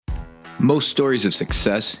Most stories of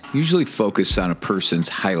success usually focus on a person's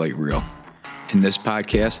highlight reel. In this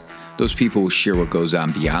podcast, those people will share what goes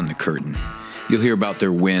on beyond the curtain. You'll hear about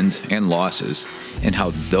their wins and losses and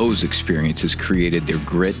how those experiences created their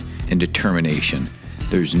grit and determination.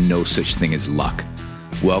 There's no such thing as luck.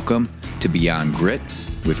 Welcome to Beyond Grit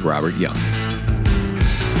with Robert Young.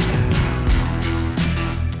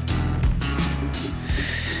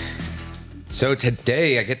 So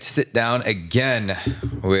today I get to sit down again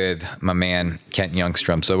with my man, Kent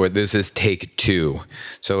Youngstrom. So this is take 2.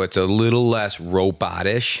 So it's a little less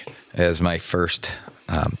robotish as my first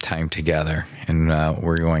time together. And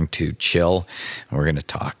we're going to chill and we're going to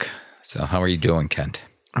talk. So how are you doing, Kent?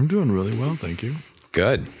 I'm doing really well, thank you.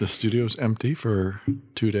 Good. The studio's empty for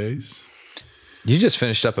 2 days. You just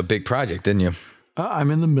finished up a big project, didn't you?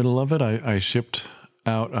 I'm in the middle of it. I shipped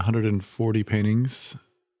out 140 paintings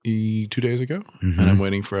 2 days ago, and I'm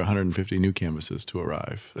waiting for 150 new canvases to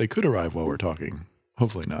arrive. They could arrive while we're talking.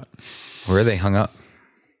 Hopefully not. Where are they hung up?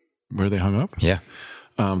 Where are they hung up? Yeah.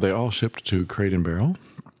 They all shipped to Crate and Barrel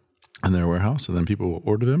in their warehouse, and then people will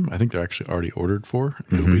order them. I think they're actually already ordered for,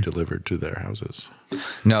 and they'll be delivered to their houses.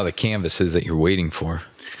 No, the canvases that you're waiting for.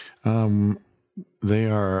 They're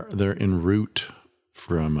en route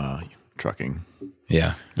from trucking.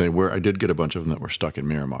 Yeah. They were. I did get a bunch of them that were stuck in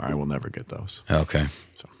Miramar. I will never get those. Okay.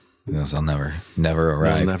 Those will never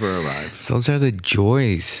arrive. They'll never arrive. So those are the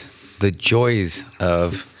joys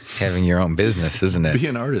of having your own business, isn't it? Be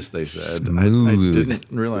an artist, they said. I didn't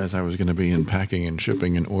realize I was going to be in packing and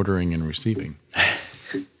shipping and ordering and receiving.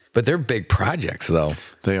 But they're big projects, though.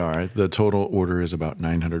 They are. The total order is about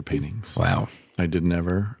 900 paintings. Wow. I did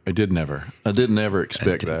never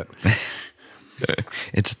expect that.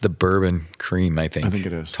 It's the bourbon cream, I think. I think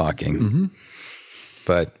it is. Talking. Mm-hmm.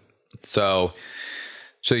 But so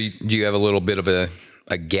do you have a little bit of a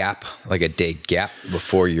gap, like a day gap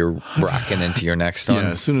before you're rocking into your next one?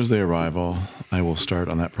 Yeah, as soon as they arrive, I will start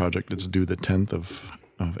on that project. It's due the 10th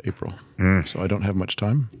of April. So I don't have much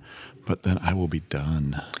time, but then I will be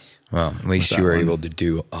done. Well, at least you were able to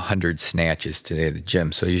do 100 snatches today at the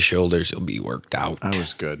gym, so your shoulders will be worked out. I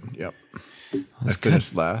was good, yep. That's I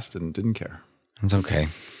finished last and didn't care. That's okay.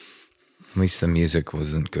 At least the music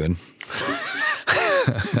wasn't good.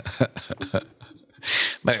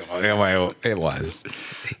 But it was.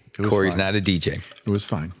 Corey's fine. not a DJ. It was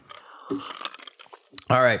fine.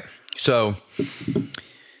 All right. So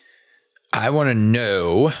I want to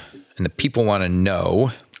know, and the people want to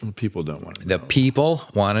know. The people don't want to know. The people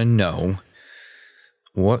want to know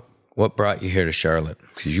what brought you here to Charlotte?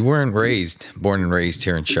 Because you weren't born and raised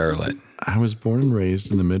here in Charlotte. I was born and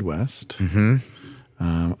raised in the Midwest. Mm-hmm.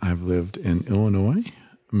 I've lived in Illinois,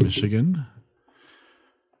 Michigan,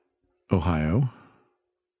 Ohio,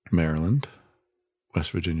 Maryland,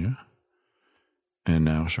 West Virginia, and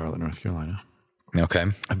now Charlotte, North Carolina. Okay.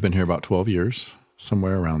 I've been here about 12 years,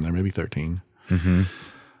 somewhere around there, maybe 13. Mm-hmm.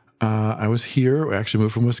 I was here. I actually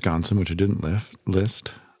moved from Wisconsin, which I didn't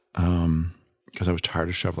list because I was tired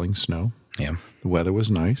of shoveling snow. Yeah. The weather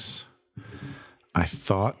was nice. I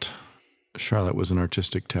thought Charlotte was an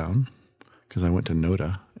artistic town because I went to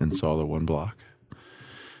NODA and saw the one block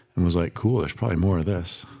and was like, cool, there's probably more of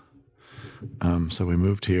this. So we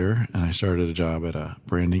moved here and I started a job at a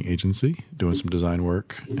branding agency doing some design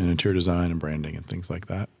work and interior design and branding and things like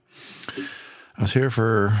that. I was here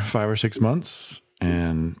for 5 or 6 months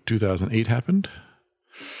and 2008 happened.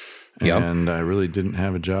 Yep. And I really didn't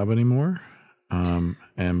have a job anymore.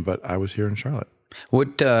 But I was here in Charlotte.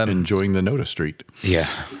 What enjoying the NODA Street. Yeah.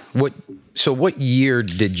 What year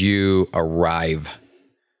did you arrive?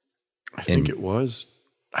 I think it was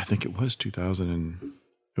 2000 and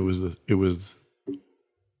it was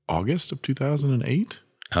August of 2008.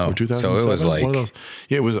 Oh, or 2007. so it was like, one of those.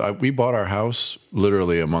 Yeah, it was. We bought our house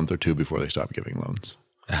literally a month or two before they stopped giving loans.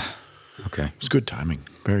 Okay. It was good timing.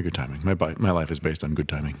 Very good timing. My life is based on good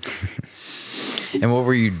timing. And what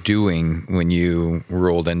were you doing when you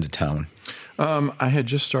rolled into town? I had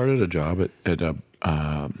just started a job at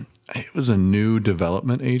it was a new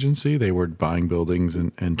development agency. They were buying buildings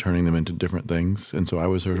and turning them into different things. And so I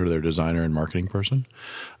was sort of their designer and marketing person.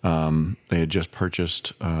 They had just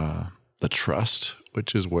purchased the Trust,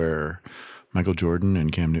 which is where Michael Jordan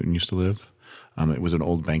and Cam Newton used to live. It was an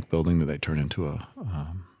old bank building that they turned into a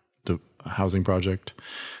housing project,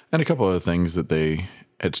 and a couple other things that they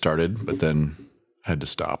had started, but then had to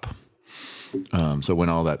stop. So when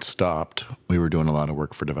all that stopped, we were doing a lot of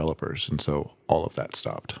work for developers, and so all of that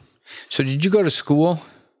stopped. So did you go to school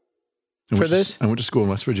for this? I went to school in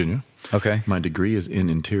West Virginia. Okay. My degree is in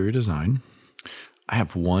interior design. I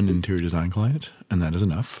have one interior design client, and that is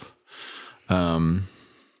enough.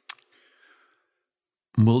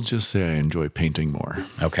 We'll just say I enjoy painting more.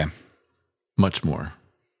 Okay. Much more.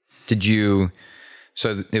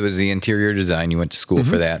 So it was the interior design. You went to school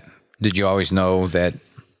for that. Did you always know that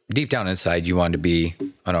deep down inside you wanted to be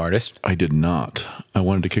an artist? I did not. I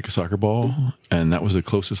wanted to kick a soccer ball, and that was the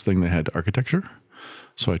closest thing they had to architecture.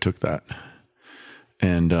 So I took that.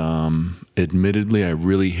 And admittedly, I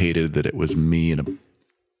really hated that it was me and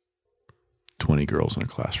 20 girls in a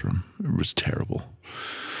classroom. It was terrible.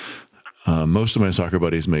 Most of my soccer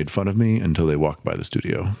buddies made fun of me until they walked by the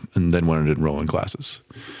studio and then wanted to enroll in classes.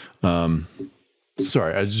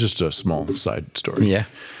 Sorry, it's just a small side story. Yeah.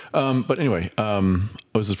 But anyway,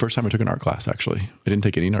 it was the first time I took an art class, actually. I didn't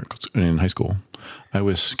take any art in high school. I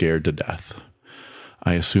was scared to death.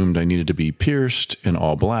 I assumed I needed to be pierced in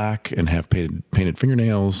all black and have painted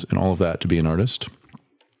fingernails and all of that to be an artist.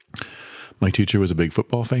 My teacher was a big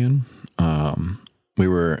football fan. We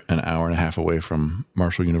were an hour and a half away from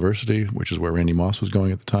Marshall University, which is where Randy Moss was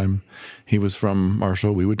going at the time. He was from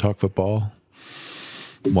Marshall. We would talk football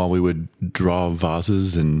while we would draw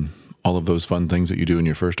vases and all of those fun things that you do in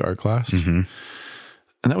your first art class. Mm-hmm.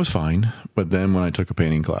 And that was fine. But then when I took a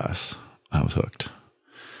painting class, I was hooked.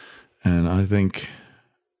 And I think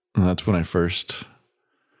that's when I first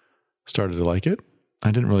started to like it.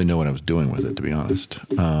 I didn't really know what I was doing with it, to be honest.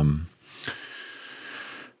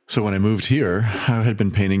 So when I moved here, I had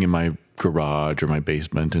been painting in my garage or my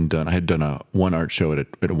basement, and I had done one art show at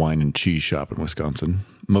a wine and cheese shop in Wisconsin.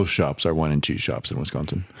 Most shops are wine and cheese shops in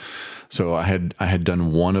Wisconsin. So I had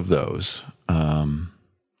done one of those, and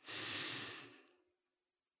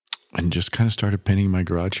just kind of started painting my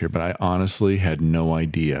garage here. But I honestly had no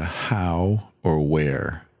idea how or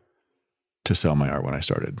where to sell my art when I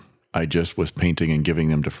started. I just was painting and giving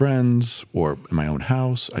them to friends or in my own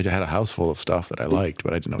house. I had a house full of stuff that I liked,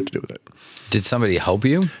 but I didn't know what to do with it. Did somebody help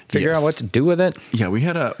you figure out what to do with it? Yeah, we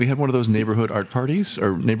had one of those neighborhood art parties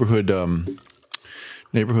or neighborhood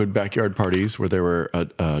backyard parties where there were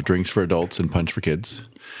drinks for adults and punch for kids.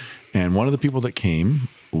 And one of the people that came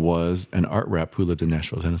was an art rep who lived in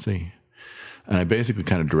Nashville, Tennessee. And I basically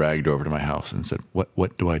kind of dragged her over to my house and said,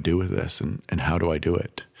 what do I do with this? And how do I do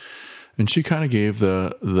it? And she kind of gave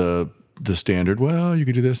the standard, well, you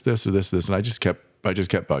could do this, this, or this, this. And I just kept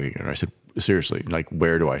bugging her. I said, seriously, like,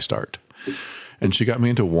 where do I start? And she got me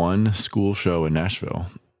into one school show in Nashville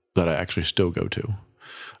that I actually still go to.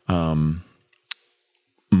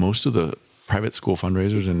 Most of the private school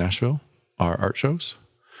fundraisers in Nashville are art shows.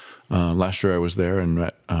 Last year I was there and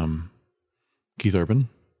met Keith Urban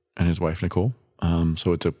and his wife, Nicole.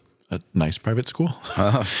 So it's a nice private school.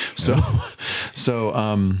 So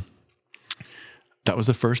that was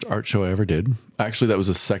the first art show I ever did. Actually, that was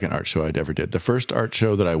the second art show I'd ever did. The first art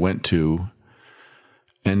show that I went to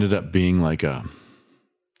ended up being like a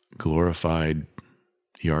glorified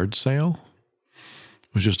yard sale.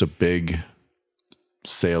 It was just a big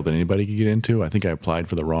sale that anybody could get into. I think I applied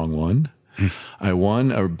for the wrong one. I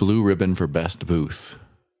won a blue ribbon for best booth,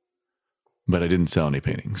 but I didn't sell any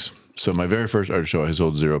paintings. So my very first art show, I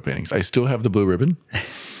sold 0 paintings. I still have the blue ribbon.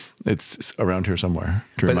 It's around here somewhere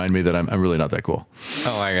to remind me that I'm really not that cool.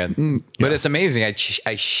 Oh my God. Yeah. But it's amazing.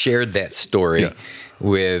 I shared that story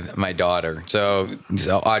with my daughter. So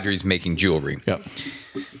Audrey's making jewelry. Yep.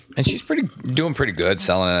 And she's doing pretty good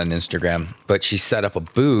selling it on Instagram. But she set up a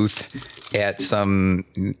booth at some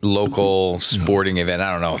local sporting event.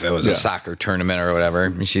 I don't know if it was a soccer tournament or whatever.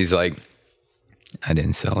 And she's like, I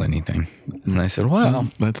didn't sell anything. And I said, well,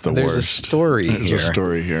 that's the there's worst. A story There's here. a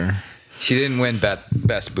story here. She didn't win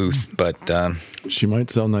best booth, but she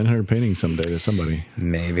might sell 900 paintings someday to somebody.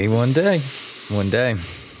 Maybe one day.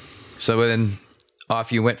 So then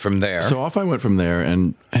off you went from there. So off I went from there,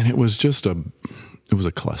 and it was just a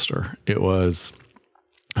cluster. It was,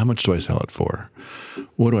 how much do I sell it for?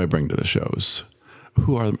 What do I bring to the shows?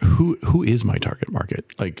 Who is my target market?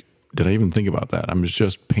 Like, did I even think about that? I'm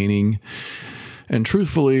just painting, and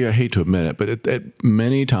truthfully, I hate to admit it, but at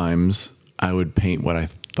many times I would paint what I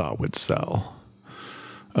thought would sell.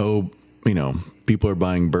 Oh, people are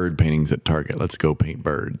buying bird paintings at Target. Let's go paint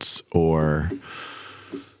birds, or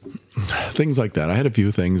things like that. I had a few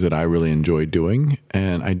things that I really enjoyed doing,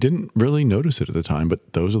 and I didn't really notice it at the time,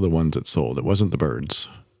 but those are the ones that sold. It wasn't the birds.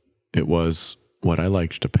 It was what I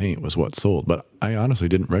liked to paint was what sold, but I honestly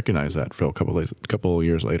didn't recognize that for a couple of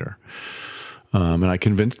years later. And I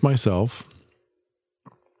convinced myself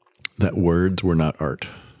that words were not art.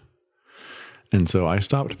 And so I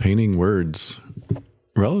stopped painting words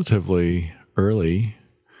relatively early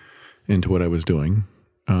into what I was doing.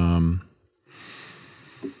 And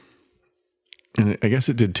I guess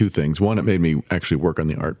it did two things. One, it made me actually work on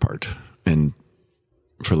the art part and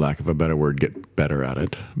for lack of a better word, get betterer at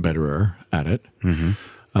it.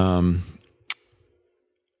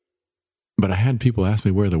 But I had people ask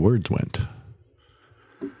me where the words went.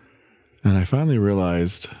 And I finally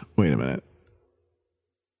realized, wait a minute.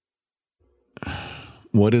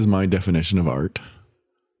 What is my definition of art?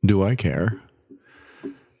 Do I care?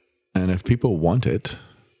 And if people want it,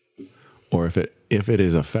 or if it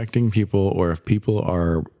is affecting people, or if people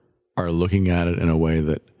are looking at it in a way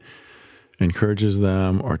that encourages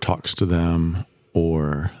them or talks to them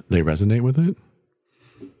or they resonate with it,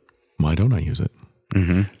 why don't I use it?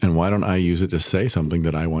 And why don't I use it to say something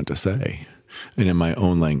that I want to say and in my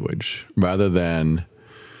own language rather than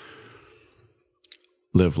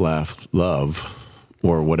live, laugh, love,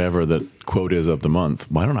 or whatever the quote is of the month?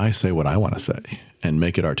 Why don't I say what I want to say and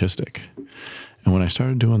make it artistic? And when I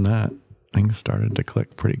started doing that, things started to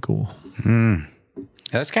click pretty cool.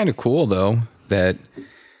 That's kind of cool, though,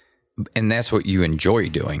 and that's what you enjoy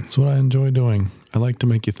doing. That's what I enjoy doing. I like to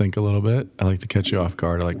make you think a little bit. I like to catch you off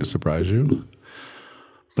guard. I like to surprise you.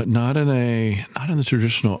 But not in the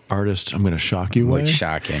traditional artist, I'm going to shock you way. Like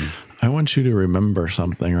shocking. I want you to remember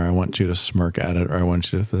something, or I want you to smirk at it, or I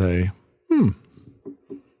want you to say,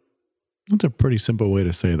 that's a pretty simple way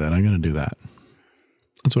to say that. I'm going to do that.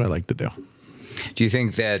 That's what I like to do. Do you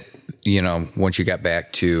think that, once you got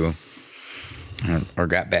back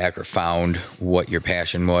or found what your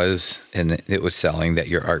passion was and it was selling, that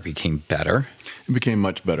your art became better? It became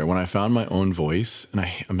much better. When I found my own voice, and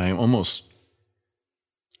I almost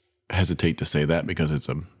hesitate to say that because it's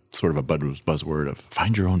a sort of a buzzword of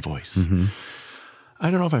find your own voice. I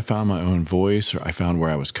don't know if I found my own voice, or I found where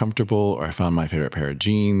I was comfortable, or I found my favorite pair of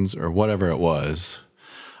jeans, or whatever it was.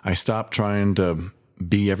 I stopped trying to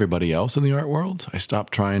be everybody else in the art world. I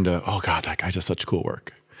stopped trying to, oh God, that guy does such cool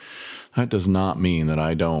work. That does not mean that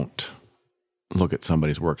I don't look at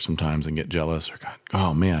somebody's work sometimes and get jealous or God,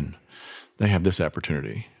 oh man, they have this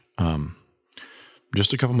opportunity.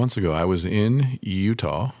 Just a couple months ago, I was in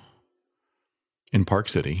Utah, in Park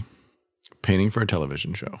City, painting for a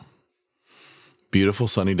television show. Beautiful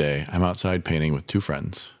sunny day. I'm outside painting with two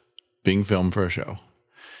friends, being filmed for a show.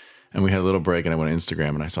 And we had a little break, and I went on Instagram,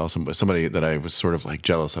 and I saw somebody that I was sort of like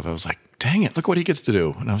jealous of. I was like, dang it, look what he gets to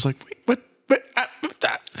do. And I was like, wait, what?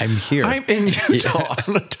 I'm here. I'm in Utah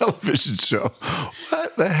on a television show.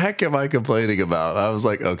 What the heck am I complaining about? I was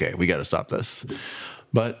like, okay, we got to stop this.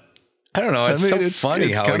 But I don't know. It's funny.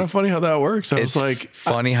 It's kind of funny how that works. I was like,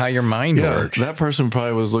 funny how your mind works. That person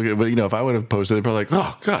probably was looking, but if I would have posted, they're probably like,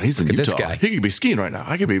 oh God, he's in Utah. This guy. He could be skiing right now.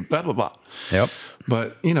 I could be blah, blah, blah. Yep.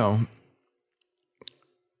 But, the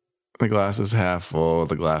glass is half full,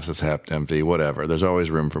 the glass is half empty, whatever. There's always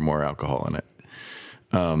room for more alcohol in it.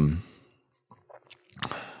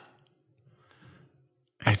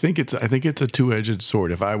 I think it's a two-edged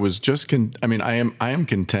sword. If I was just, I am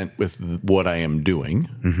content with what I am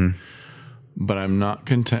doing, but I'm not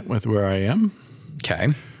content with where I am. Okay.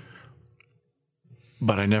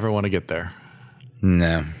 But I never want to get there.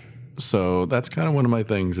 No. So that's kind of one of my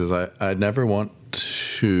things is I don't want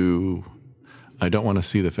to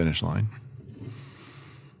see the finish line.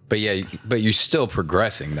 But you're still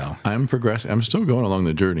progressing though. I'm progressing. I'm still going along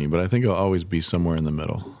the journey, but I think I'll always be somewhere in the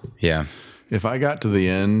middle. Yeah. If I got to the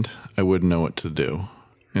end, I wouldn't know what to do.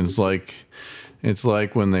 It's like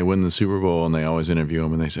when they win the Super Bowl and they always interview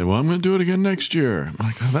them and they say, well, I'm going to do it again next year. I'm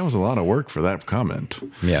like, oh, that was a lot of work for that comment.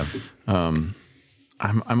 Yeah. I'm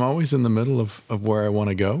always in the middle of where I want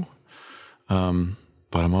to go. But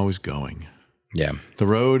I'm always going. Yeah. The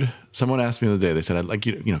road, someone asked me the other day, they said, I'd like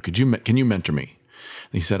you to, can you mentor me?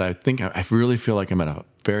 And he said, I really feel like I'm at a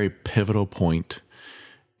very pivotal point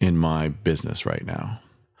in my business right now.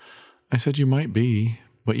 I said, you might be,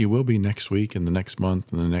 but you will be next week and the next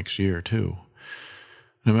month and the next year too.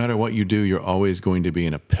 No matter what you do, you're always going to be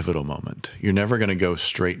in a pivotal moment. You're never going to go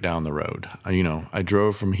straight down the road. I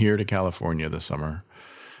drove from here to California this summer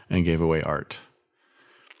and gave away art.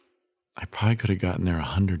 I probably could have gotten there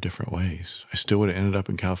 100 different ways. I still would have ended up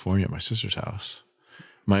in California at my sister's house.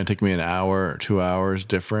 Might have taken me an hour or 2 hours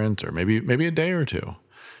different, or maybe a day or two.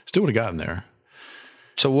 Still would have gotten there.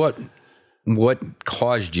 So what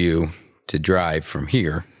caused you to drive from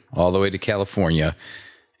here all the way to California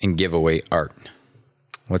and give away art?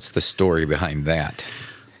 What's the story behind that?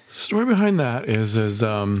 The story behind that is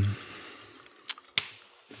I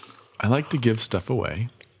like to give stuff away.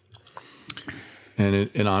 And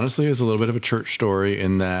it honestly is a little bit of a church story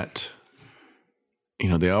in that,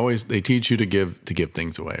 they teach you to give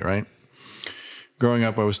things away, right? Growing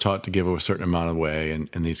up, I was taught to give a certain amount away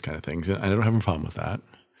and these kind of things. And I don't have a problem with that.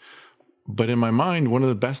 But in my mind, one of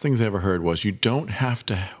the best things I ever heard was you don't have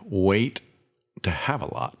to wait to have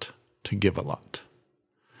a lot to give a lot.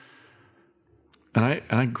 And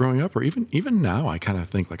I growing up, or even now, I kind of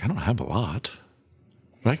think like I don't have a lot,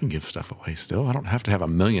 but I can give stuff away still. I don't have to have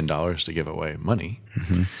 $1 million to give away money.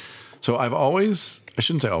 Mm-hmm. So I've always, I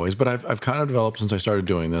shouldn't say always, but I've kind of developed since I started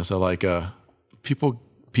doing this. I like people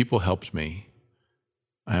helped me.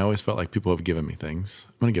 I always felt like people have given me things.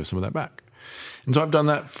 I'm going to give some of that back. And so I've done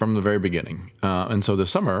that from the very beginning. And so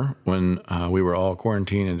this summer, when we were all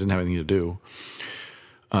quarantined and didn't have anything to do,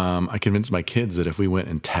 I convinced my kids that if we went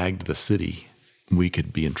and tagged the city, we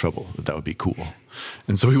could be in trouble, that would be cool.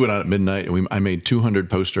 And so we went out at midnight and I made 200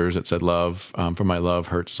 posters that said love, for my love,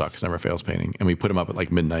 hurts, sucks, never fails painting. And we put them up at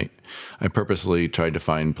like midnight. I purposely tried to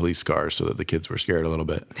find police cars so that the kids were scared a little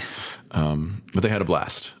bit. But they had a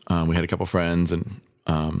blast. We had a couple friends and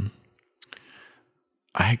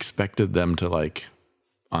I expected them to like,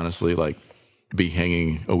 honestly, like be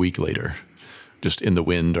hanging a week later, just in the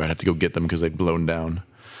wind, or I'd have to go get them because they'd blown down.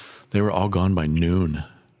 They were all gone by noon.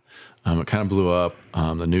 It kind of blew up.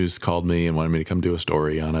 The news called me and wanted me to come do a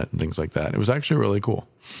story on it and things like that. It was actually really cool.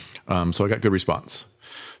 So I got good response.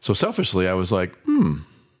 So selfishly, I was like,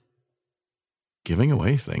 giving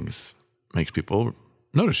away things makes people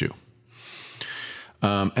notice you.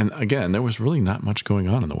 And again, there was really not much going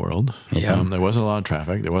on in the world. Yeah. There wasn't a lot of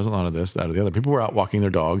traffic. There wasn't a lot of this, that, or the other. People were out walking their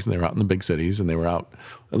dogs, and they were out in the big cities, and they were out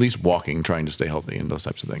at least walking, trying to stay healthy and those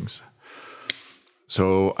types of things.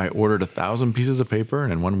 So I ordered 1,000 pieces of paper,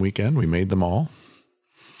 and in one weekend, we made them all.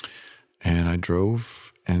 And I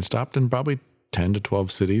drove and stopped in probably 10 to 12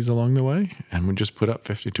 cities along the way, and we just put up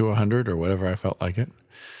 50 to 100 or whatever I felt like it.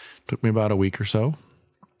 Took me about a week or so.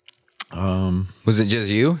 Was it just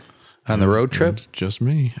you on the road trip? Just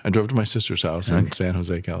me. I drove to my sister's house in San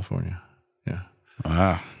Jose, California. Yeah.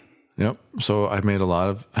 Wow. Yep. So there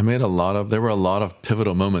were a lot of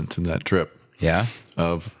pivotal moments in that trip. Yeah.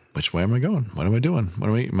 Of which way am I going? What am I doing?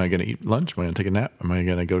 Am I going to eat lunch? Am I going to take a nap? Am I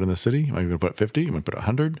going to go to the city? Am I going to put 50? Am I going to put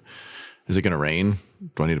 100? Is it going to rain?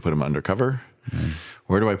 Do I need to put them under cover?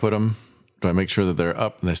 Where do I put them? Do I make sure that they're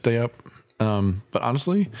up and they stay up? But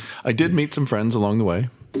honestly, I did meet some friends along the way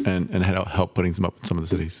and had help putting them up in some of the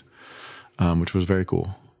cities, which was very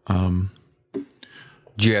cool. Did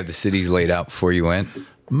you have the cities laid out before you went?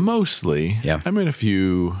 Mostly. Yeah. I made a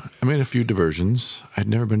few diversions. I'd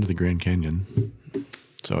never been to the Grand Canyon.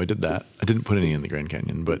 So I did that. I didn't put any in the Grand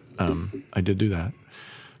Canyon, but I did do that.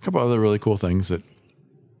 A couple other really cool things that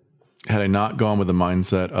had I not gone with the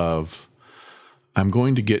mindset of I'm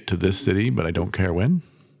going to get to this city, but I don't care when.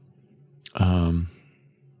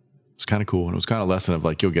 It's kind of cool. And it was kind of a lesson of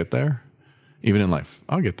like, you'll get there. Even in life,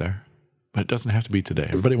 I'll get there. But it doesn't have to be today.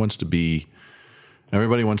 Everybody wants to be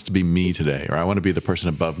me today, or I want to be the person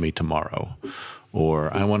above me tomorrow,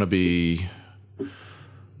 or I want to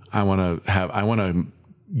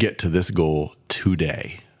get to this goal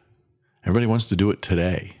today. Everybody wants to do it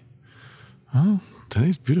today. Oh,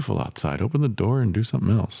 today's beautiful outside. Open the door and do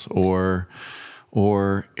something else. Or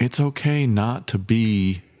it's okay not to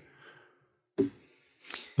be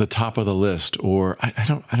the top of the list. Or I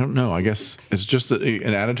don't know. I guess it's just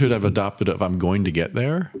an attitude I've adopted of I'm going to get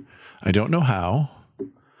there. I don't know how,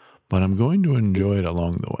 but I'm going to enjoy it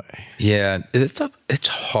along the way. Yeah, it's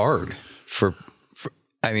hard for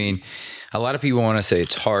I mean, a lot of people want to say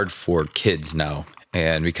it's hard for kids now,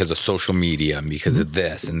 and because of social media and because of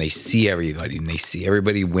this, and they see everybody and they see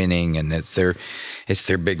everybody winning, and it's their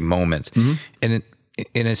big moments. Mm-hmm. And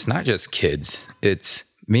it's not just kids. It's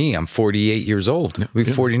me. I'm 48 years old. Yep. We're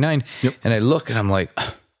 49. Yep. And I look and I'm like,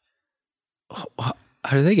 how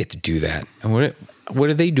do they get to do that? And what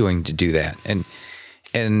are they doing to do that?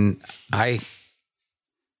 And I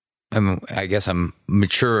guess I'm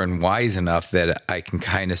mature and wise enough that I can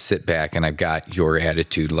kind of sit back and I've got your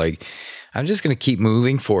attitude. Like, I'm just going to keep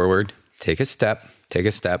moving forward, take a step,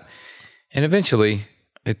 and eventually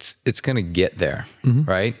it's going to get there, mm-hmm.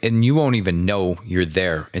 right? And you won't even know you're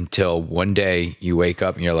there until one day you wake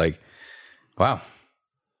up and you're like, wow,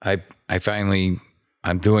 I'm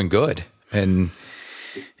doing good. And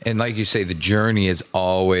like you say, the journey is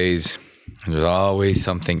there's always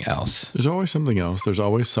something else. There's always something else. There's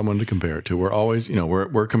always someone to compare it to. We're always,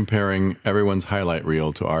 we're comparing everyone's highlight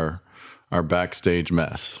reel to our backstage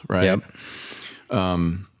mess, right? Yep.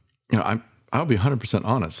 I'll be 100%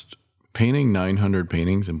 honest. Painting 900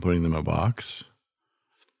 paintings and putting them in a box,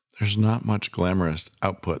 there's not much glamorous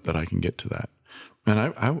output that I can get to that.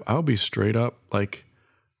 And I'll be straight up, like,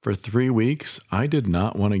 for 3 weeks, I did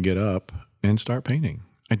not want to get up and start painting.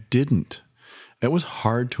 I didn't. It was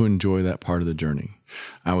hard to enjoy that part of the journey.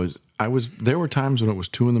 There were times when it was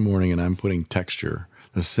 2 a.m. and I'm putting texture,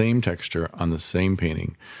 the same texture on the same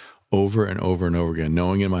painting over and over and over again,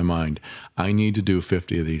 knowing in my mind, I need to do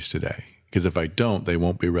 50 of these today. Because if I don't, they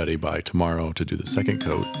won't be ready by tomorrow to do the second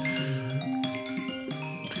coat.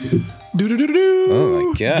 Oh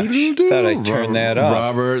my gosh! Thought I turned that off.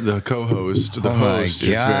 Robert, the co-host, host, is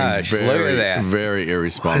being very, look at that. very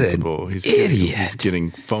irresponsible. What an He's idiot.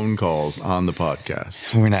 getting phone calls on the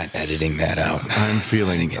podcast. We're not editing that out. I'm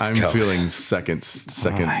feeling goes. second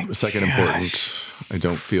my important. I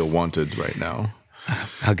don't feel wanted right now.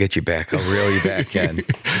 I'll get you back. I'll reel you back in.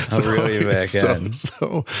 I'll reel you back in.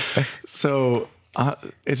 So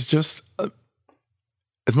it's just.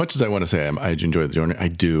 As much as I want to say I enjoy the journey, I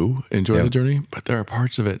do enjoy the journey, but there are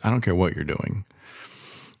parts of it, I don't care what you're doing.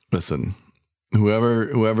 Listen,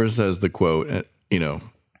 whoever says the quote,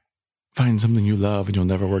 find something you love and you'll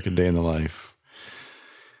never work a day in the life,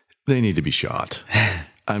 they need to be shot.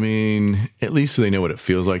 I mean, at least so they know what it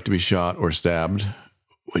feels like to be shot or stabbed,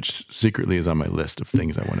 which secretly is on my list of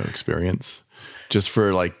things I want to experience just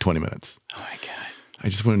for like 20 minutes. Oh my God. I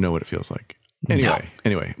just want to know what it feels like.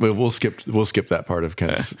 Anyway, we'll skip that part of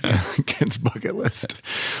Kent's bucket list.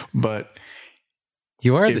 But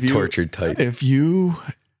you are the tortured type. If you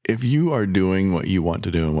are doing what you want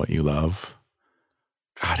to do and what you love,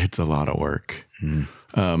 God, it's a lot of work.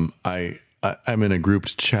 I'm in a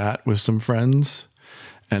grouped chat with some friends,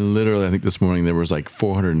 and literally, I think this morning there was like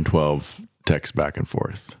 412 texts back and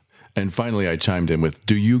forth. And finally, I chimed in with,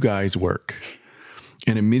 "Do you guys work?"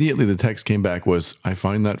 And immediately the text came back was, "I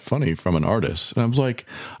find that funny," from an artist. And I was like,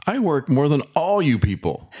 I work more than all you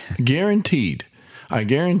people. Guaranteed. I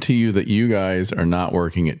guarantee you that you guys are not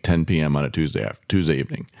working at 10 p.m. on a Tuesday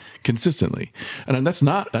evening consistently. And that's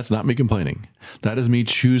not me complaining. That is me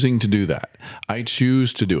choosing to do that. I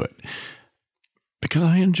choose to do it because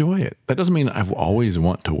I enjoy it. That doesn't mean I always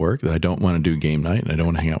want to work, that I don't want to do game night and I don't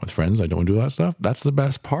want to hang out with friends. I don't want to do that stuff. That's the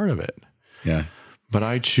best part of it. Yeah. But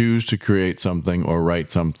I choose to create something or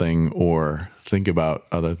write something or think about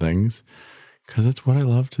other things because it's what I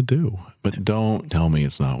love to do. But don't tell me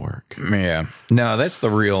it's not work. Yeah. No, that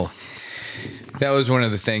was one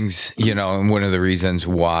of the things, and one of the reasons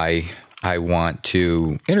why I want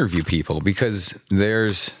to interview people, because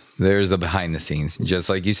there's a behind the scenes, just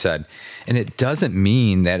like you said. And it doesn't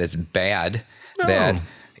mean that it's bad, that,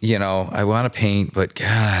 I want to paint, but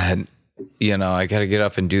God, I got to get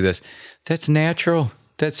up and do this. That's natural.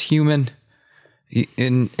 That's human.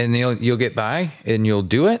 And you'll get by and you'll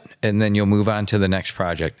do it, and then you'll move on to the next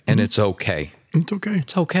project. And it's okay. It's okay.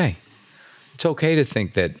 It's okay. It's okay to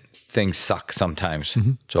think that things suck sometimes.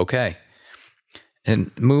 It's okay.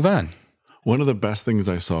 And move on. One of the best things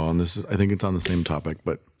I saw, and I think it's on the same topic,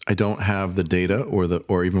 but I don't have the data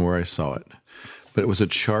or even where I saw it, but it was a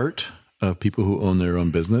chart of people who own their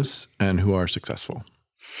own business and who are successful.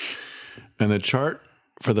 And the chart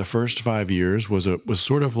for the first 5 years was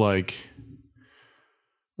sort of like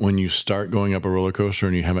when you start going up a roller coaster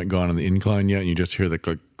and you haven't gone on the incline yet, and you just hear the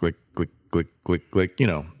click, click, click, click, click, click.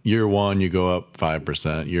 Year one, you go up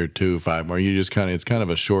 5%, year two, 5 more. You just it's kind of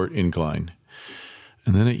a short incline.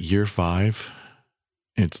 And then at year 5,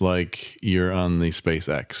 it's like you're on the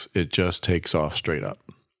SpaceX. It just takes off straight up.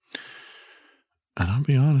 And I'll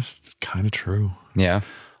be honest, it's kind of true. Yeah.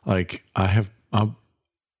 Like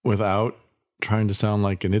without trying to sound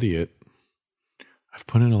like an idiot, I've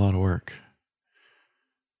put in a lot of work.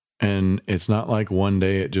 And it's not like one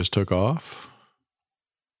day it just took off,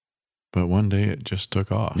 but one day it just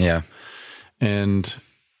took off. Yeah. And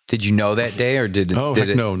did you know that day, or did it? No. Took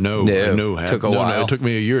a while. No, it took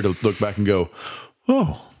me a year to look back and go,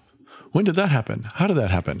 oh, when did that happen? How did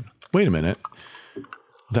that happen? Wait a minute.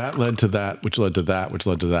 That led to that, which led to that, which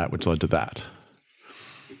led to that, which led to that.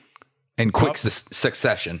 And quick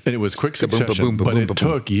succession. And it was quick succession, but it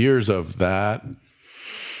took years of that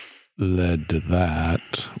led to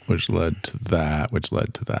that, which led to that, which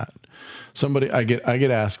led to that. I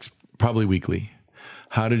get asked probably weekly,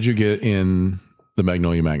 how did you get in the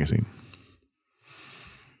Magnolia magazine?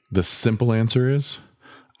 The simple answer is,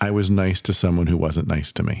 I was nice to someone who wasn't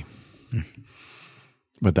nice to me.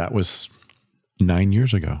 But that was 9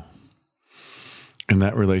 years ago. And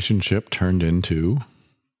that relationship turned into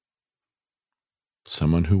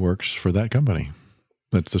someone who works for that company.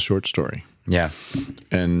 That's the short story. Yeah.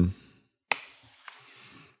 And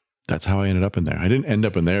that's how I ended up in there. I didn't end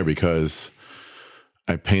up in there because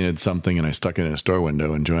I painted something and I stuck it in a store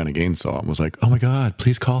window and Joanna Gaines saw it and was like, oh my God,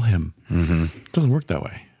 please call him. Mm-hmm. It doesn't work that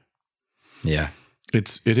way. Yeah.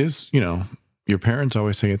 It is, your parents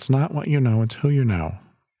always say, it's not what you know, it's who you know.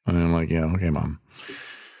 And I'm like, yeah, okay, Mom.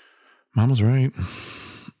 Mom was right.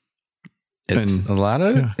 It's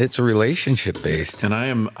it's relationship based. And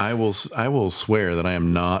I will swear that I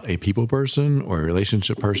am not a people person or a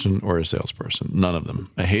relationship person or a salesperson. None of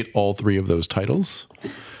them. I hate all three of those titles.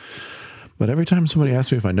 But every time somebody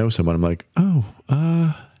asks me if I know someone, I'm like, oh,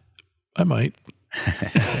 I might.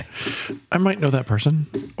 I might know that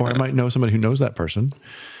person, or I might know somebody who knows that person.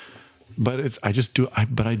 But I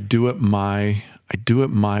do it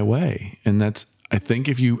my way. And that's, I think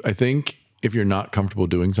if you're not comfortable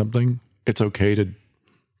doing something, it's okay to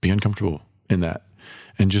be uncomfortable in that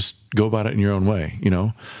and just go about it in your own way. You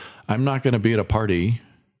know, I'm not going to be at a party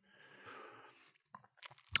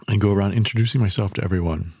and go around introducing myself to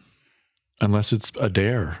everyone unless it's a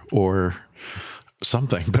dare or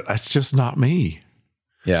something, but that's just not me.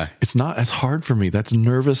 Yeah. It's hard for me. That's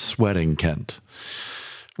nervous sweating, Kent,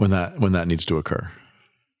 when that needs to occur.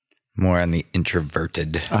 More on the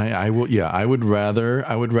introverted. I would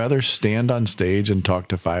rather stand on stage and talk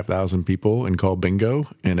to 5,000 people and call bingo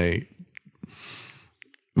in a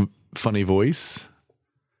funny voice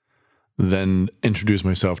than introduce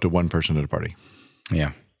myself to one person at a party.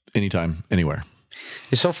 Yeah. Anytime, anywhere.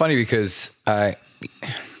 It's so funny because I'm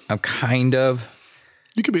kind of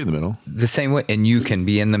you could be in the middle the same way, and you can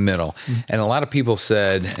be in the middle. And a lot of people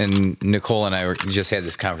said, and Nicole and I just had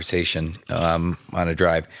this conversation on a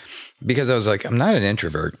drive, because I was like, I'm not an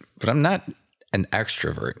introvert, but I'm not an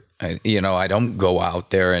extrovert. I don't go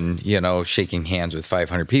out there and, shaking hands with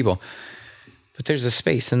 500 people, but there's a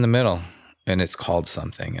space in the middle, and it's called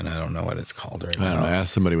something, and I don't know what it's called right now. I don't know.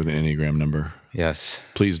 Ask somebody with an Enneagram number. Yes.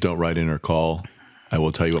 Please don't write in or call. I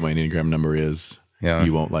will tell you what my Enneagram number is. Yeah.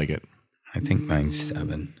 You won't like it. I think mine's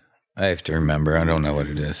 7. I have to remember. I don't know what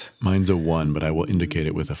it is. Mine's a 1, but I will indicate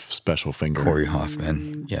it with a special finger. Corey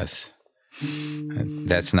Hoffman. Yes.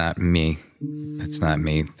 That's not me. That's not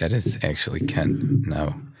me. That is actually Ken.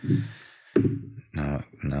 No,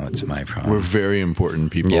 it's my problem. We're very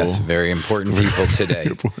important people. Yes, very important people today.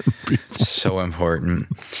 Important people. So important.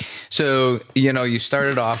 So, you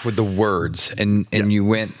started off with the words and you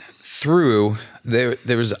went through, there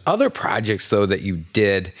was other projects though that you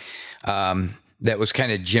did that was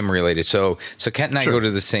kind of gym related. So Kent and I go to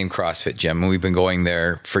the same CrossFit gym, and we've been going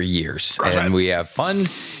there for years. And we have fun,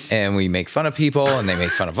 and we make fun of people, and they make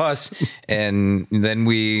fun of us. And then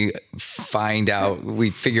we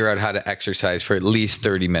figure out how to exercise for at least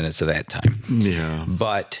 30 minutes of that time. Yeah.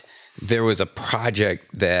 But there was a project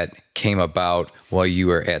that came about while you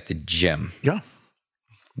were at the gym. Yeah.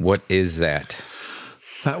 What is that?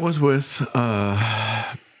 That was with,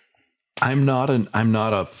 I'm not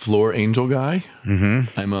a floor angel guy.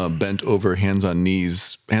 Mm-hmm. I'm a bent over, hands on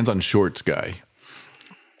shorts guy.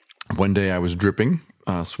 One day I was dripping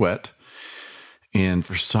sweat, and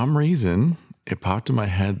for some reason it popped in my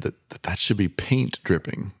head that should be paint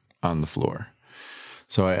dripping on the floor.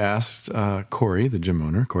 So I asked Corey, the gym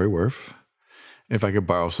owner, Corey Werf, if I could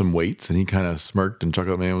borrow some weights, and he kind of smirked and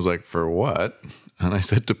chuckled at me and was like, "For what?" And I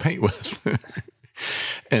said, "To paint with."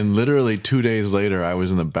 And literally 2 days later, I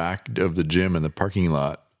was in the back of the gym in the parking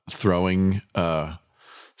lot throwing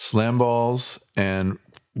slam balls and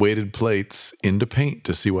weighted plates into paint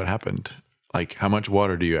to see what happened. Like, how much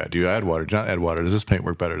water do you add? Do you add water? Do you not add water? Does this paint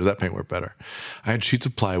work better? Does that paint work better? I had sheets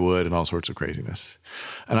of plywood and all sorts of craziness.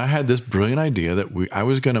 And I had this brilliant idea that I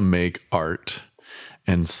was going to make art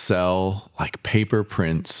and sell like paper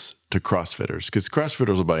prints to CrossFitters, because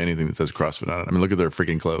CrossFitters will buy anything that says CrossFit on it. I mean, look at their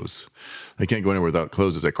freaking clothes. They can't go anywhere without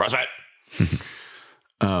clothes that say CrossFit.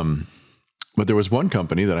 But there was one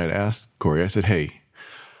company that I'd asked Corey, I said, "Hey,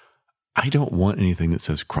 I don't want anything that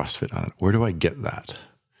says CrossFit on it. Where do I get that?" And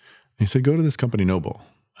he said, "Go to this company, Noble."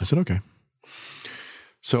 I said, "Okay."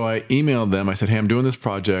 So I emailed them. I said, "Hey, I'm doing this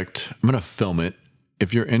project. I'm going to film it.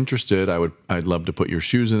 If you're interested, I'd love to put your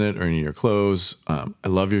shoes in it or any of your clothes. I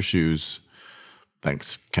love your shoes.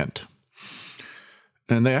 Thanks, Kent."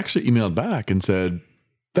 And they actually emailed back and said,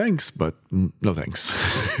 "Thanks, but no thanks."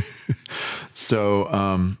 So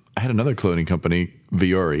I had another clothing company,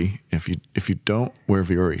 Viore. If you don't wear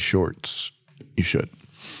Viore shorts, you should.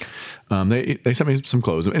 They sent me some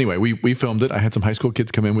clothes. Anyway, we filmed it. I had some high school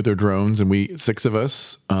kids come in with their drones, and 6 of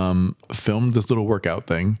us filmed this little workout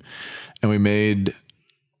thing, and we made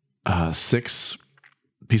 6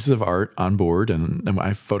 pieces of art on board, and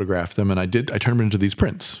I photographed them, and I turned them into these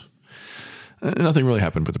prints. Nothing really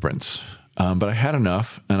happened with the prints, but I had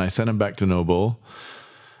enough, and I sent them back to Noble,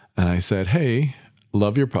 and I said, "Hey,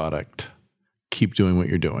 love your product. Keep doing what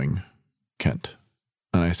you're doing, Kent."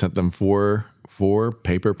 And I sent them 4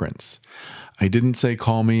 paper prints. I didn't say,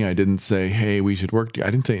 "Call me." I didn't say, "Hey, we should work." I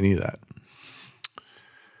didn't say any of that.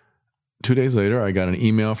 2 days later, I got an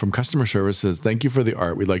email from customer service that says, "Thank you for the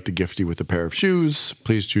art. We'd like to gift you with a pair of shoes.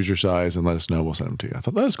 Please choose your size and let us know. We'll send them to you." I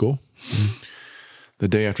thought, that was cool. Mm-hmm. The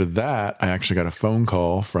day after that, I actually got a phone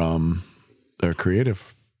call from their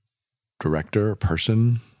creative director,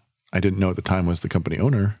 person I didn't know at the time was the company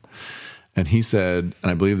owner. And he said,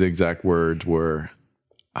 and I believe the exact words were,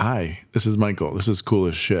 "Hi, this is Michael. This is cool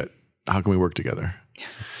as shit. How can we work together?"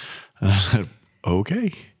 And I said,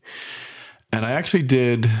 "Okay." And I actually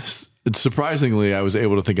did. Surprisingly, I was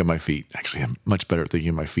able to think on my feet. Actually, I'm much better at thinking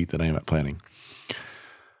on my feet than I am at planning.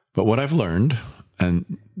 But what I've learned,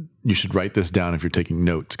 and you should write this down if you're taking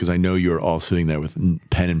notes, because I know you're all sitting there with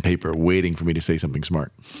pen and paper waiting for me to say something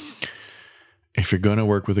smart. If you're going to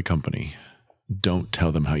work with a company, don't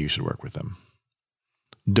tell them how you should work with them.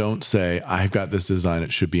 Don't say, "I've got this design,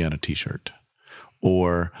 it should be on a t-shirt."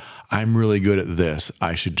 Or, "I'm really good at this,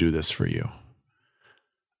 I should do this for you."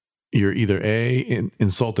 You're either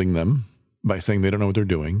insulting them by saying they don't know what they're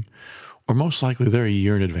doing, or most likely they're a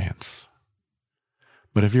year in advance.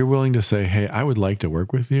 But if you're willing to say, "Hey, I would like to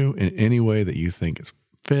work with you in any way that you think is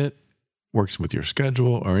fit, works with your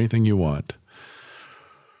schedule, or anything you want,"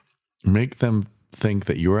 make them think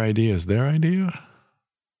that your idea is their idea,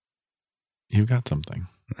 you've got something.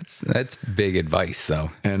 That's big advice,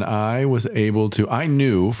 though. And I was able to, I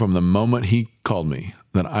knew from the moment he called me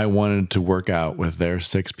that I wanted to work out with their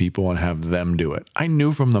 6 people and have them do it. I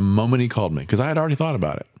knew from the moment he called me, because I had already thought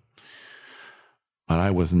about it. But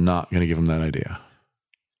I was not going to give him that idea.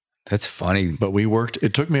 That's funny. But we worked,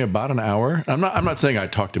 it took me about an hour. I'm not saying I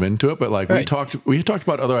talked him into it, but like right. we talked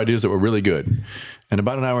about other ideas that were really good. And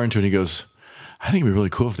about an hour into it, he goes, "I think it'd be really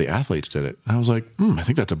cool if the athletes did it." And I was like, I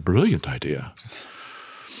think that's a brilliant idea.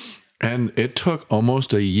 And it took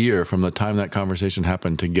almost a year from the time that conversation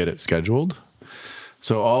happened to get it scheduled.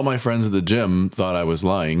 So all my friends at the gym thought I was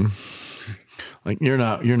lying. Like, you're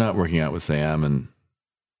not working out with Sam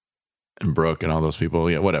and Brooke and all those people.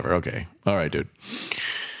 Yeah, whatever. Okay. All right, dude.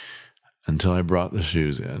 Until I brought the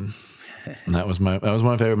shoes in. And that was my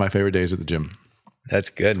favorite days at the gym. That's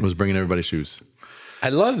good. Was bringing everybody shoes. I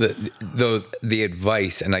love the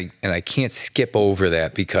advice, and I can't skip over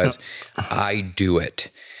that because I do it.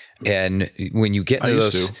 And when you get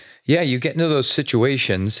into you get into those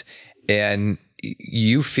situations and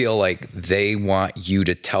you feel like they want you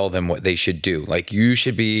to tell them what they should do. Like, you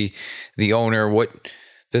should be the owner.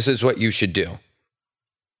 This is what you should do.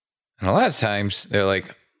 And a lot of times they're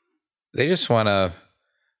like, they just want to,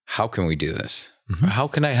 "How can we do this? Mm-hmm. How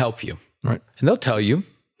can I help you?" Right. And they'll tell you.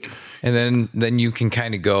 And then you can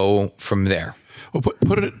kind of go from there. Well,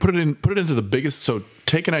 put it into the biggest. So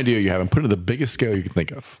take an idea you have and put it into the biggest scale you can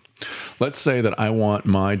think of. Let's say that I want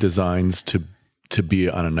my designs to be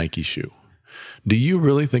on a Nike shoe. Do you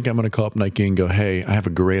really think I'm going to call up Nike and go, "Hey, I have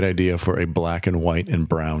a great idea for a black and white and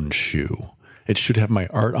brown shoe. It should have my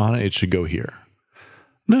art on it. It should go here"?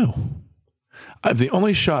 No. The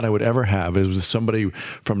only shot I would ever have is if somebody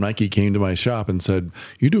from Nike came to my shop and said,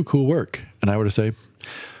 "You do cool work." And I would say,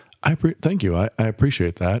 "Thank you. I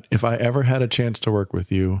appreciate that. If I ever had a chance to work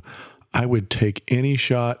with you, I would take any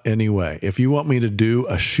shot anyway. If you want me to do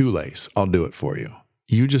a shoelace, I'll do it for you.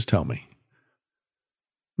 You just tell me."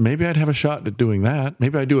 Maybe I'd have a shot at doing that.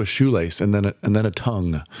 Maybe I do a shoelace and then a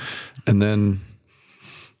tongue, and then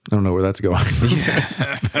I don't know where that's going.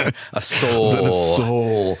 A soul, then a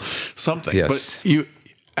soul, something. Yes. But you,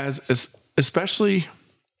 as especially,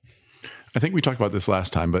 I think we talked about this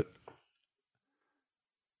last time, but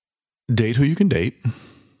date who you can date.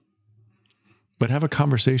 But have a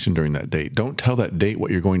conversation during that date. Don't tell that date what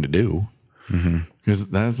you're going to do, because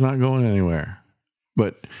that's not going anywhere.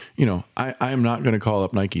 But, I am not going to call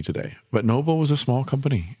up Nike today. But Noble was a small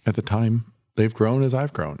company at the time. They've grown as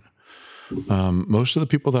I've grown. Most of the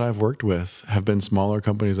people that I've worked with have been smaller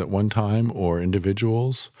companies at one time, or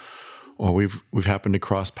individuals, or we've happened to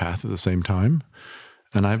cross paths at the same time.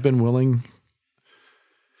 And I've been willing,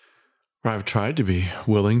 or I've tried to be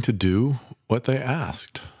willing to do what they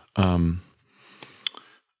asked. And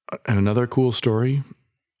another cool story,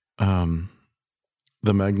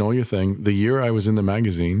 the Magnolia thing, the year I was in the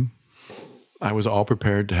magazine, I was all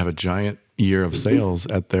prepared to have a giant year of sales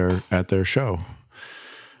at their show.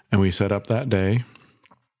 And we set up that day,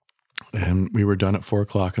 and we were done at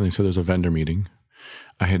 4:00, and they said there's a vendor meeting.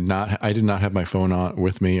 I did not have my phone on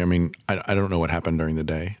with me. I mean, I don't know what happened during the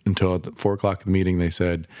day until at 4:00 the meeting, they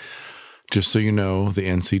said, "Just so you know, the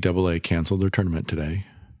NCAA canceled their tournament today,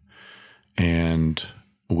 and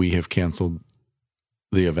we have canceled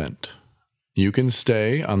the event. You can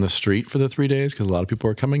stay on the street for the 3 days because a lot of people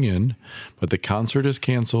are coming in, but the concert is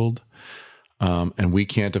canceled, and we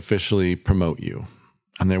can't officially promote you."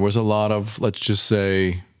 And there was a lot of, let's just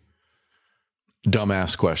say,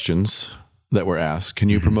 dumbass questions that were asked. Can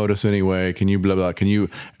you promote us anyway? Can you blah, blah?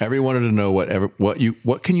 Everyone wanted to know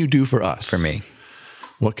what can you do for us? For me.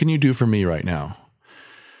 What can you do for me right now?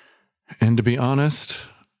 And to be honest,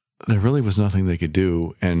 there really was nothing they could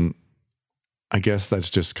do. And I guess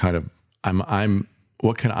that's just kind of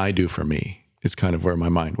what can I do for me is kind of where my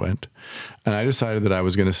mind went. And I decided that I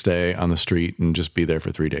was going to stay on the street and just be there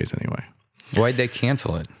for 3 days anyway. Why'd they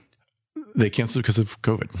cancel it? They canceled because of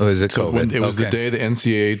COVID. Oh, is it so COVID? It was the day the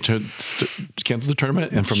NCAA canceled the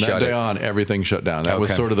tournament, and from that day on, everything shut down. That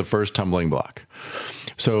was sort of the first tumbling block.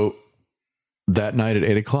 So that night at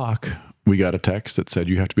 8:00, we got a text that said,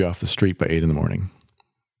 you have to be off the street by 8 a.m.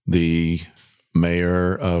 The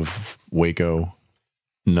mayor of Waco,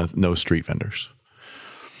 no street vendors.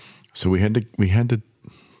 So we had to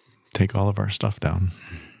take all of our stuff down.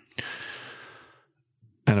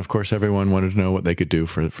 And of course, everyone wanted to know what they could do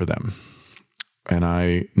for them. And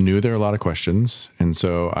I knew there were a lot of questions. And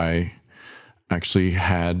so I actually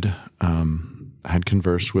had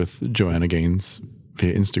conversed with Joanna Gaines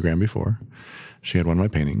via Instagram before. She had one of my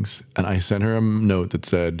paintings. And I sent her a note that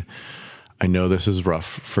said, I know this is rough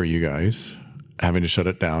for you guys, having to shut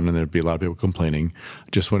it down, and there'd be a lot of people complaining.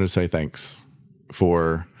 Just wanted to say thanks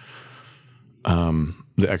for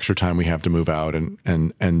the extra time we have to move out,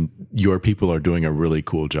 and your people are doing a really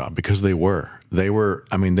cool job, because they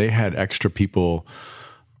had extra people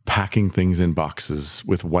packing things in boxes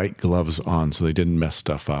with white gloves on so they didn't mess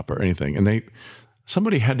stuff up or anything. And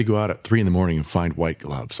somebody had to go out at 3 a.m. and find white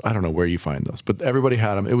gloves. I don't know where you find those, but everybody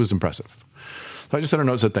had them. It was impressive. So I just sent her a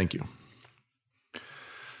note that said, thank you.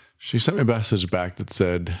 She sent me a message back that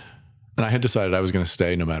said, and I had decided I was going to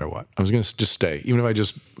stay no matter what. I was going to just stay, even if I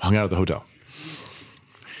just hung out at the hotel.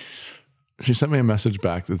 She sent me a message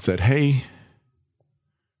back that said, hey,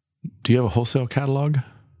 do you have a wholesale catalog?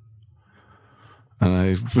 And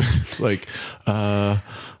I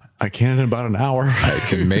I can in about an hour. I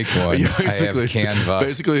can make one. Yeah, I have Canva.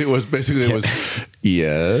 Basically, it was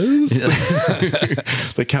yes.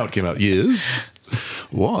 The count came out. Yes.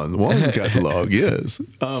 One catalog. Yes.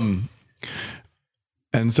 And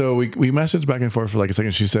so we messaged back and forth for like a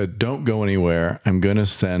second. She said, don't go anywhere. I'm going to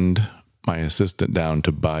send my assistant down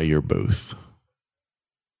to buy your booth.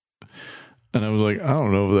 And I was like, I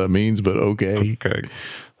don't know what that means, but okay.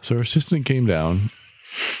 So her assistant came down,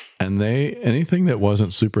 and anything that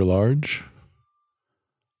wasn't super large,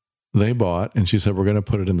 they bought, and she said, we're going to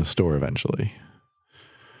put it in the store eventually.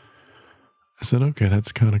 I said, okay,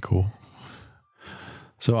 that's kind of cool.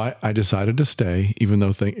 So I decided to stay, even though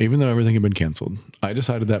everything had been canceled. I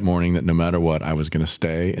decided that morning that no matter what, I was going to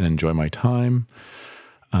stay and enjoy my time.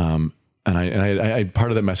 And I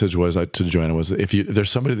part of that message was to Joanna was, if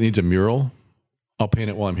there's somebody that needs a mural, I'll paint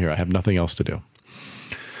it while I'm here. I have nothing else to do.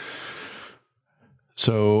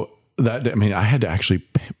 So I had to actually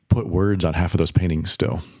put words on half of those paintings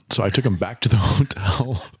still. So I took them back to the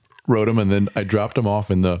hotel, wrote them, and then I dropped them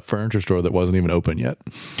off in the furniture store that wasn't even open yet.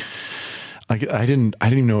 I didn't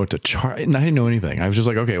even know what to charge. I didn't know anything. I was just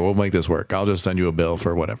like, okay, we'll make this work. I'll just send you a bill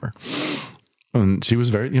for whatever. And she was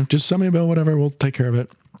very, just send me a bill, whatever. We'll take care of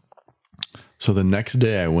it. So the next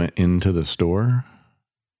day I went into the store.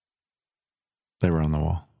 They were on the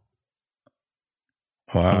wall.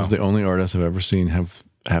 Wow. I was the only artist I've ever seen have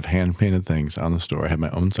hand painted things on the store. I had my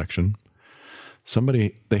own section.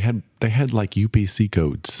 They had like UPC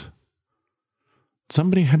codes.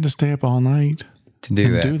 Somebody had to stay up all night to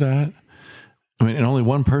do that. I mean, and only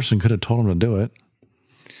one person could have told them to do it.